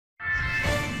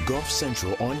Golf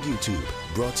Central on YouTube,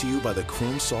 brought to you by the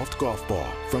Chrome Soft Golf Ball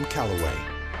from Callaway.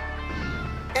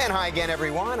 And hi again,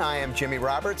 everyone. I am Jimmy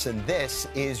Roberts, and this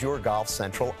is your Golf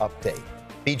Central update.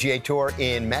 PGA Tour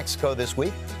in Mexico this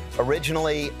week.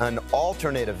 Originally an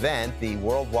alternate event, the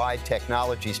Worldwide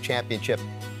Technologies Championship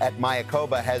at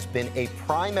Mayakoba has been a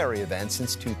primary event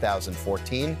since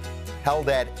 2014, held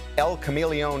at El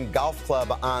Camaleon Golf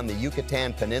Club on the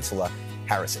Yucatan Peninsula.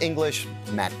 Harris English,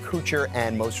 Matt Kuchar,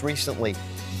 and most recently,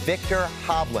 Victor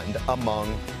Hovland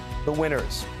among the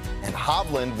winners. And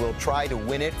Hovland will try to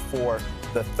win it for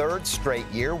the third straight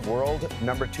year. World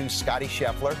number 2 Scottie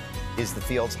Scheffler is the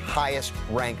field's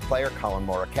highest-ranked player. Colin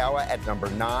Morikawa at number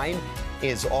 9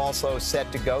 is also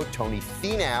set to go. Tony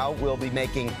Finau will be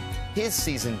making his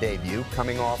season debut,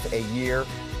 coming off a year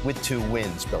with 2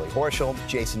 wins. Billy Horschel,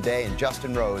 Jason Day, and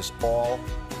Justin Rose all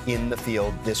in the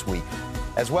field this week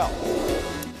as well.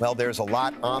 Well, there's a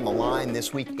lot on the line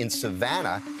this week in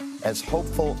Savannah as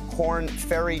hopeful Korn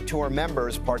Ferry Tour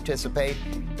members participate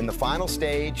in the final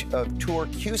stage of Tour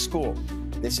Q School.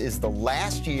 This is the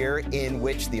last year in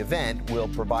which the event will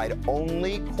provide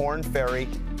only Korn Ferry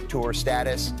Tour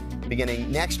status.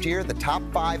 Beginning next year, the top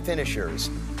 5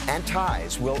 finishers and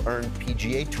ties will earn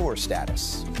PGA Tour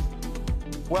status.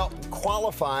 Well,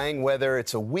 qualifying, whether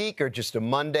it's a week or just a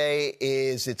Monday,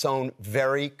 is its own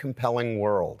very compelling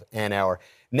world. And our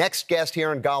next guest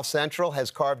here on Golf Central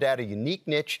has carved out a unique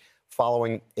niche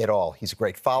following it all. He's a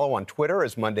great follow on Twitter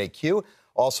as Monday Q,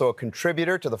 also a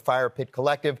contributor to the Fire Pit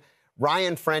Collective.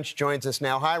 Ryan French joins us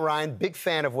now. Hi, Ryan. Big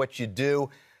fan of what you do.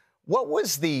 What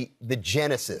was the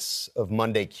genesis of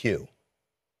Monday Q?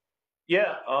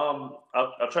 Yeah, I'll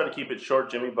try to keep it short,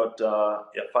 Jimmy, but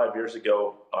 5 years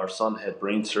ago, our son had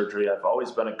brain surgery. I've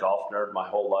always been a golf nerd my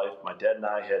whole life. My dad and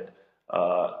I had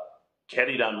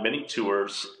caddied on mini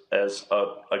tours as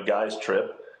a guy's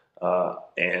trip.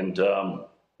 And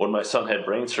when my son had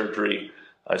brain surgery,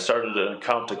 I started an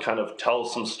account to kind of tell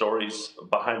some stories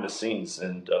behind the scenes,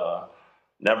 and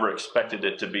never expected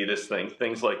it to be this thing.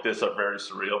 Things like this are very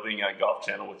surreal, being on Golf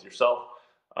Channel with yourself.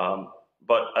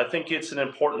 But I think it's an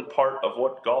important part of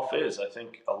what golf is. I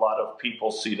think a lot of people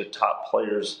see the top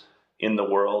players in the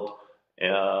world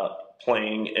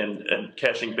playing and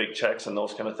cashing big checks and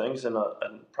those kind of things. And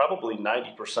probably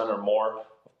 90% or more of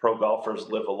pro golfers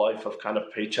live a life of kind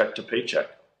of paycheck to paycheck.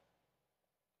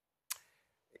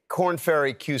 Korn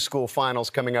Ferry Q School Finals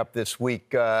coming up this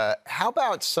week. How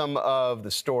about some of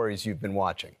the stories you've been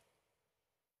watching?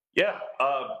 Yeah,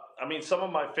 I mean, some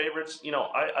of my favorites,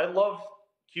 I love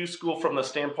Q School from the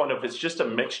standpoint of it's just a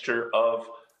mixture of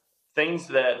things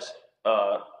that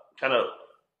kind of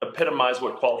epitomize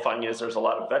what qualifying is. There's a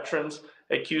lot of veterans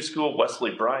at Q School.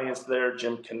 Wesley Bryant's there,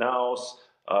 Jim Knaus,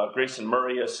 Grayson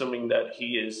Murray, assuming that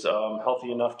he is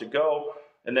healthy enough to go.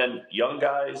 And then young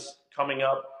guys coming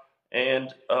up,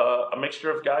 and a mixture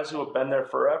of guys who have been there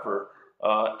forever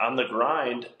on the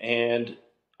grind and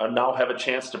now have a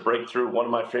chance to break through. One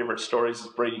of my favorite stories is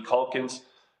Brady Calkins.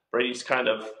 Brady's kind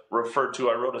of referred to,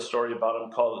 I wrote a story about him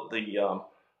called the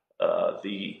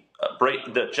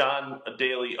John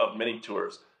Daly of mini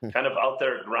tours. Kind of out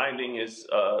there grinding his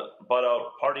butt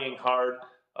out, partying hard,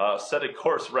 set a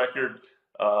course record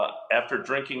after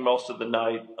drinking most of the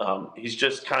night. He's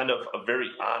just kind of a very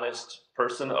honest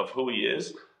person of who he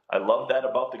is. I love that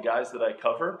about the guys that I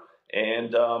cover.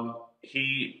 And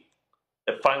he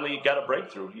finally got a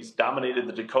breakthrough. He's dominated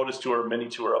the Dakotas Tour, mini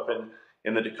tour up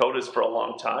in the Dakotas for a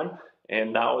long time,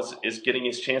 and now is getting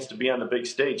his chance to be on the big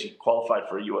stage. He qualified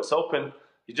for a U.S. Open.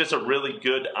 He's just a really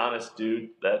good, honest dude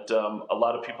that a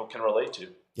lot of people can relate to.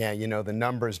 Yeah, the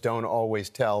numbers don't always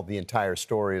tell the entire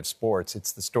story of sports.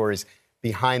 It's the stories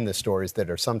behind the stories that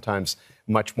are sometimes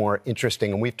much more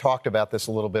interesting. And we've talked about this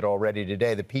a little bit already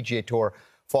today. The PGA Tour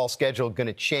fall schedule going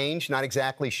to change. Not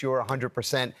exactly sure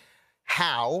 100%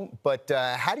 how, but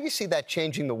how do you see that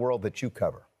changing the world that you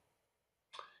cover?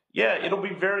 Yeah, it'll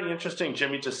be very interesting,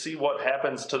 Jimmy, to see what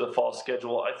happens to the fall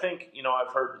schedule. I think,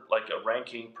 I've heard like a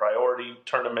ranking, priority,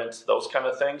 tournaments, those kind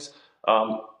of things.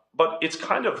 But it's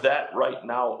kind of that right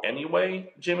now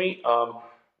anyway, Jimmy.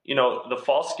 The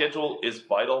fall schedule is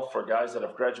vital for guys that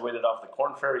have graduated off the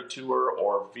Korn Ferry Tour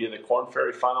or via the Korn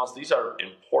Ferry Finals. These are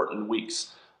important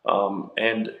weeks.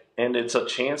 And it's a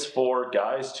chance for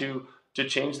guys to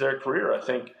change their career. I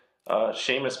think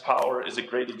Seamus Power is a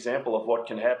great example of what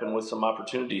can happen with some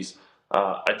opportunities.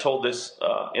 I told this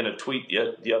in a tweet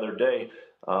the other day.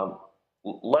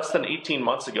 Less than 18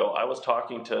 months ago, I was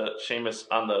talking to Seamus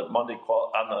on the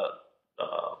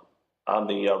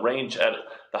range at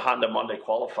the Honda Monday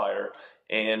qualifier,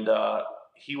 and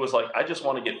he was like, "I just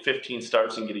want to get 15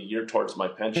 starts and get a year towards my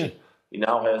pension." He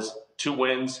now has 2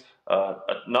 wins,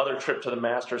 another trip to the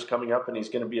Masters coming up, and he's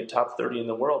going to be a top 30 in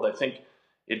the world. I think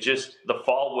the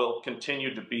fall will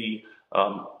continue to be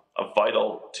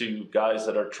vital to guys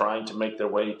that are trying to make their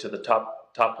way to the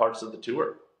top parts of the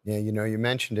tour. Yeah, you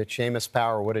mentioned it. Seamus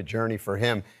Power, what a journey for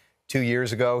him. 2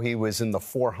 years ago, he was in the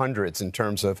 400s in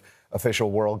terms of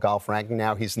official world golf ranking.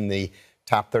 Now he's in the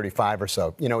top 35 or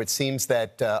so. It seems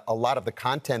that a lot of the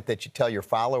content that you tell your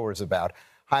followers about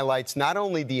highlights not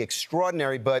only the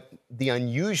extraordinary, but the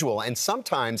unusual, and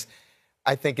sometimes,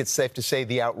 I think it's safe to say,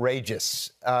 the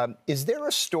outrageous. Is there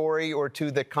a story or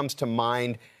two that comes to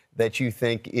mind that you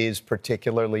think is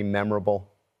particularly memorable?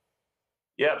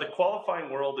 Yeah, the qualifying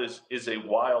world is a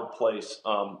wild place.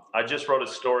 I just wrote a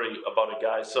story about a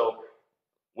guy. So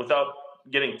without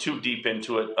getting too deep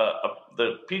into it,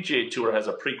 the PGA Tour has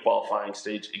a pre-qualifying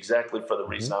stage exactly for the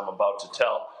reason I'm about to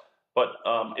tell. But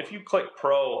if you click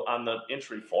pro on the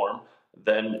entry form,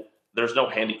 then there's no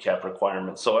handicap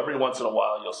requirement. So every once in a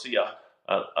while, you'll see a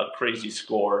crazy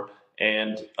score.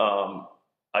 And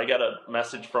I got a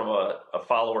message from a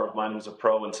follower of mine who's a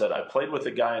pro and said, I played with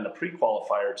a guy in a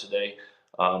pre-qualifier today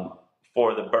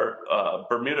for the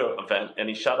Bermuda event, and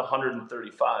he shot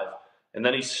 135. And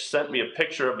then he sent me a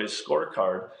picture of his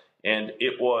scorecard, and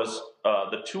it was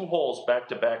the 2 holes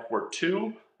back-to-back were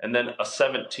 2 and then a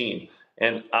 17.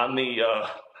 And on the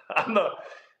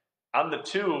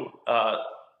 2,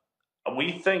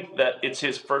 we think that it's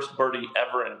his first birdie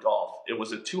ever in golf. It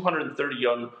was a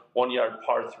 231-yard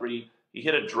par 3. He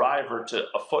hit a driver to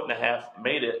a foot and a half,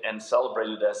 made it, and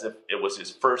celebrated as if it was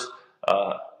his first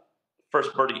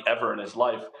birdie ever in his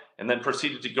life, and then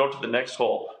proceeded to go to the next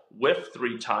hole, whiff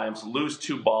 3 times, lose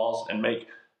 2 balls, and make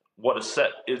what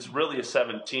is really a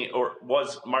 17, or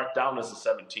was marked down as a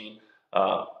 17.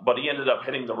 But he ended up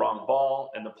hitting the wrong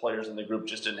ball, and the players in the group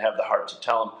just didn't have the heart to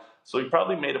tell him. So he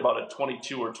probably made about a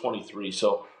 22 or 23.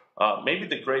 So maybe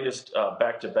the greatest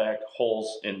back-to-back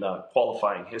holes in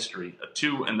qualifying history, a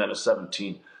 2 and then a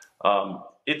 17.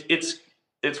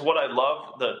 It's what I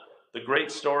love, the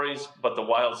great stories, but the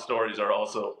wild stories are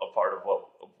also a part of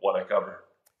what I cover.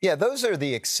 Yeah, those are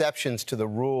the exceptions to the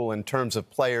rule in terms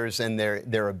of players and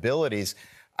their abilities.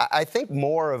 I think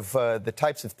more of the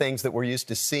types of things that we're used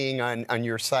to seeing on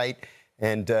your site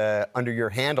and under your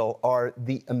handle are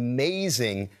the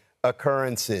amazing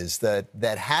occurrences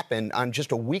that happen on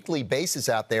just a weekly basis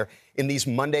out there in these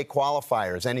Monday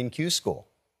qualifiers and in Q School.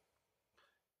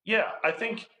 Yeah, I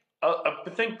think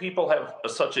people have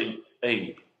such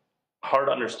a hard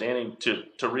understanding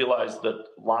to realize the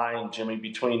line, Jimmy,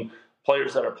 between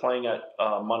players that are playing at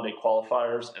Monday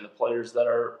qualifiers and the players that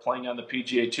are playing on the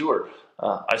PGA Tour.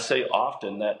 I say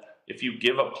often that if you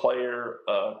give a player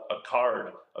a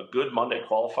card, a good Monday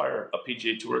qualifier, a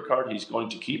PGA Tour card, he's going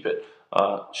to keep it.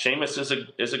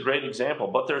 Seamus is a great example,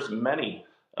 but there's many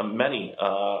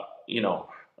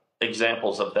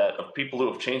examples of that, of people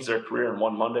who have changed their career in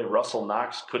one Monday. Russell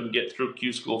Knox couldn't get through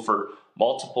Q School for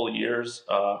multiple years.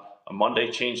 A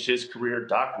Monday changed his career.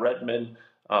 Doc Redman,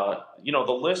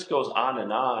 the list goes on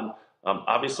and on.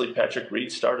 Obviously, Patrick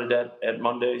Reed started at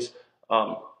Mondays.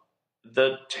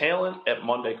 The talent at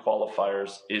Monday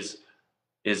qualifiers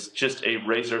is just a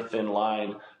razor thin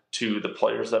line to the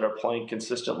players that are playing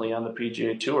consistently on the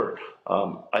PGA Tour.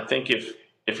 I think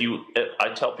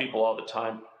I tell people all the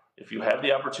time, if you have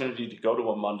the opportunity to go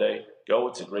to a Monday, go.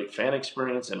 It's a great fan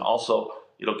experience, and also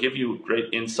it'll give you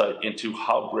great insight into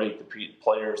how great the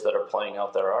players that are playing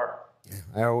out there are.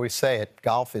 I always say it,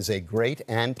 golf is a great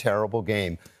and terrible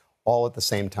game, all at the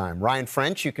same time. Ryan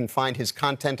French, you can find his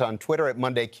content on Twitter at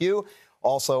MondayQ,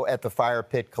 also at the Fire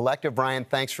Pit Collective. Ryan,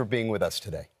 thanks for being with us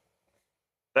today.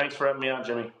 Thanks for having me on,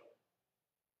 Jimmy.